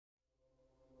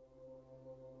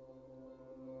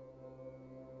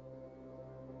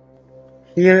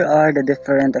Here are the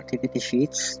different activity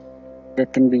sheets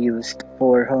that can be used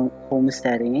for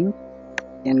homesteading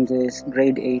in this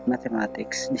grade 8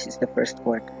 mathematics. This is the first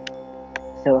quarter.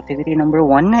 So activity number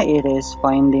 1, it is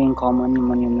finding common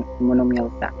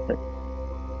monomial factor.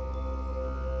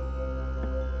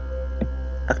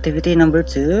 Activity number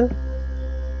 2,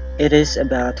 it is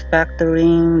about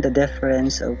factoring the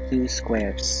difference of two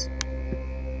squares.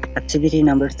 Activity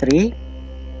number 3,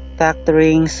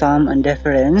 factoring sum and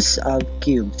difference of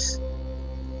cubes.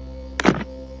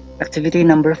 Activity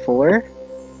number 4,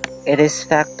 it is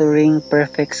factoring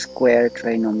perfect square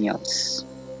trinomials.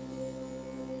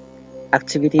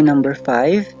 Activity number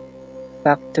 5,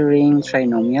 factoring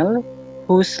trinomial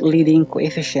whose leading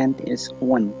coefficient is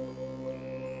 1.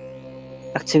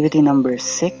 Activity number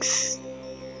 6,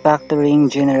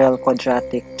 factoring general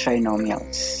quadratic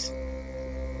trinomials.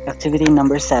 Activity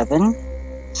number 7,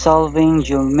 solving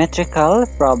geometrical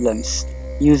problems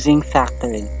using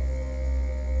factoring.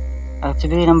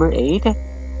 Activity number 8,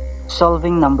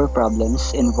 solving number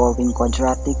problems involving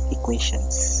quadratic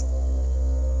equations.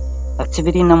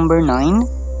 Activity number 9,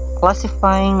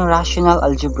 classifying rational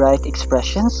algebraic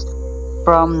expressions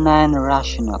from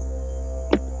non-rational.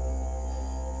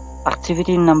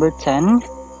 Activity number 10,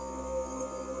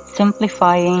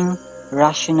 simplifying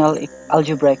rational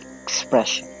algebraic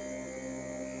expression.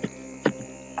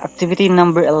 Activity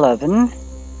number 11,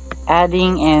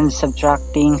 adding and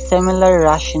subtracting similar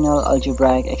rational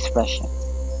algebraic expressions.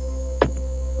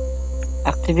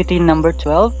 Activity number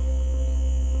 12,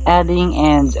 adding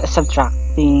and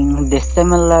subtracting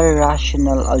dissimilar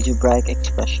rational algebraic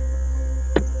expression.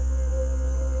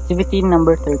 Activity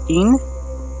number 13,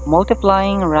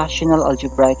 multiplying rational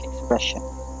algebraic expression.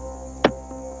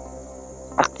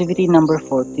 Activity number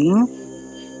 14,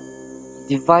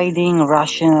 dividing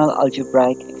rational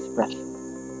algebraic expression.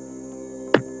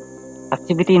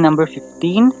 Activity number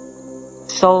 15,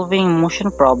 solving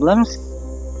motion problems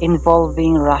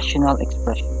involving rational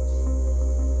expressions.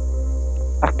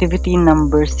 Activity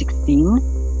number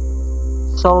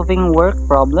 16, solving work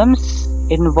problems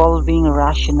involving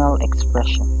rational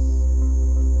expressions.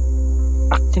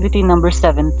 Activity number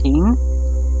 17,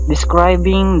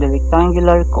 describing the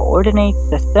rectangular coordinate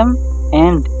system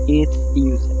and its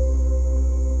uses.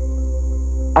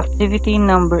 Activity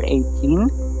number 18,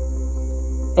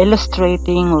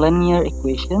 illustrating linear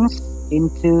equations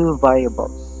into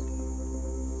variables.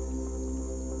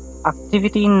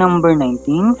 Activity number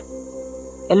 19,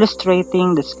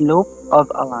 illustrating the slope of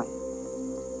a line.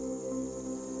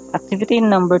 Activity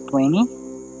number 20,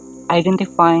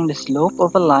 identifying the slope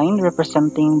of a line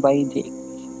representing by the equation.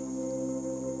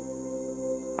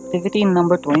 Activity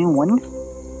number 21,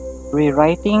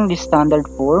 rewriting the standard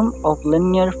form of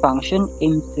linear function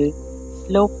into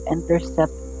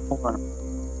slope-intercept form.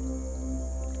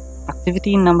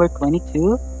 Activity number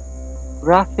 22,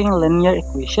 graphing linear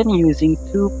equation using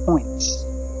 2 points.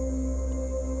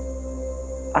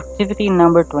 Activity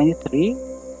number 23,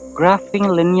 graphing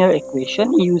linear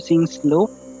equation using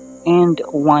slope and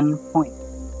 1 point.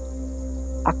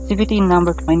 Activity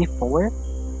number 24,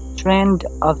 trend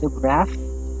of the graph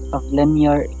of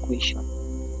linear equation.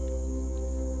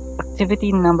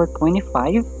 Activity number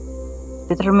 25,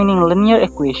 determining linear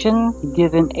equation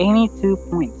given any 2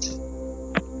 points.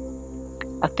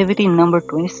 Activity number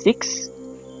 26,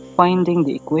 finding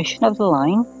the equation of the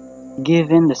line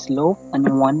given the slope and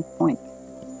 1 point.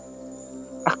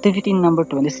 Activity number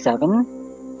 27,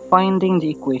 finding the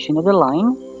equation of the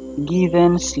line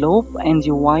given slope and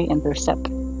the y-intercept.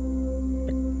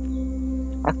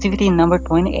 Activity number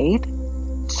 28,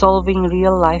 solving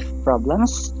real-life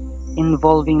problems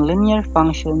involving linear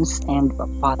functions and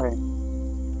pattern.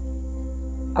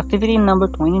 Activity number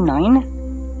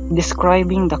 29,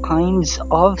 describing the kinds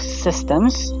of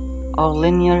systems of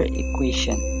linear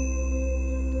equation.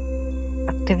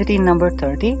 Activity number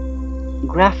 30,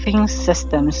 graphing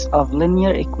systems of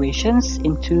linear equations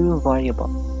into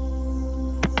variables.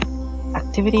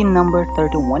 Activity number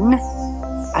 31,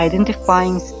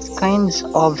 identifying kinds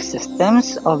of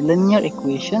systems of linear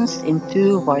equations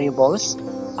into variables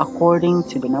according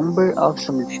to the number of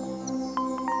solutions.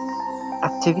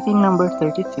 Activity number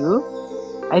 32,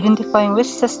 identifying which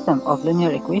system of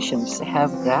linear equations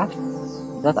have graphs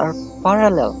that are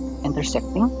parallel,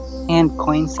 intersecting, and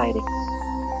coinciding.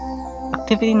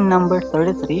 Activity number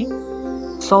 33,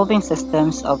 solving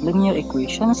systems of linear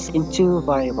equations into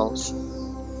variables.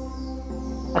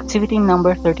 Activity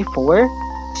number 34,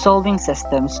 solving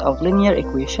systems of linear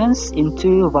equations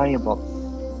into variables.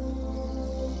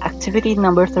 Activity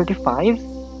number 35,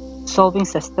 solving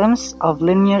systems of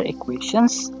linear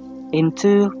equations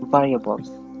into variables.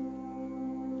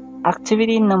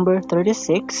 Activity number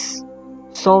 36,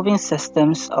 solving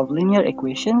systems of linear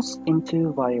equations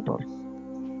into variables.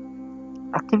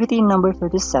 Activity number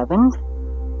 37,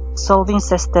 solving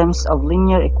systems of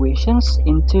linear equations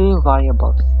into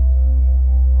variables.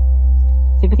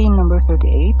 Activity number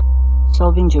 38,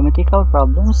 solving geometrical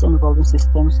problems involving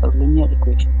systems of linear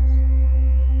equations.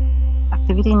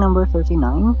 Activity number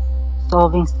 39,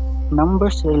 solving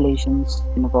numbers relations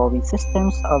involving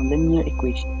systems of linear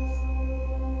equations.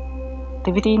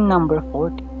 Activity number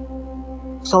 40,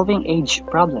 solving age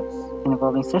problems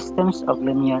involving systems of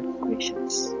linear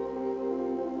equations.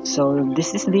 So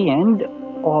this is the end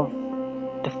of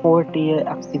the 40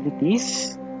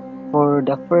 activities for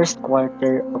the first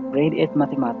quarter of grade 8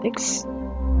 mathematics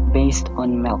based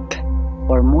on MELC,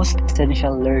 or most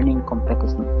essential learning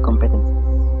competency.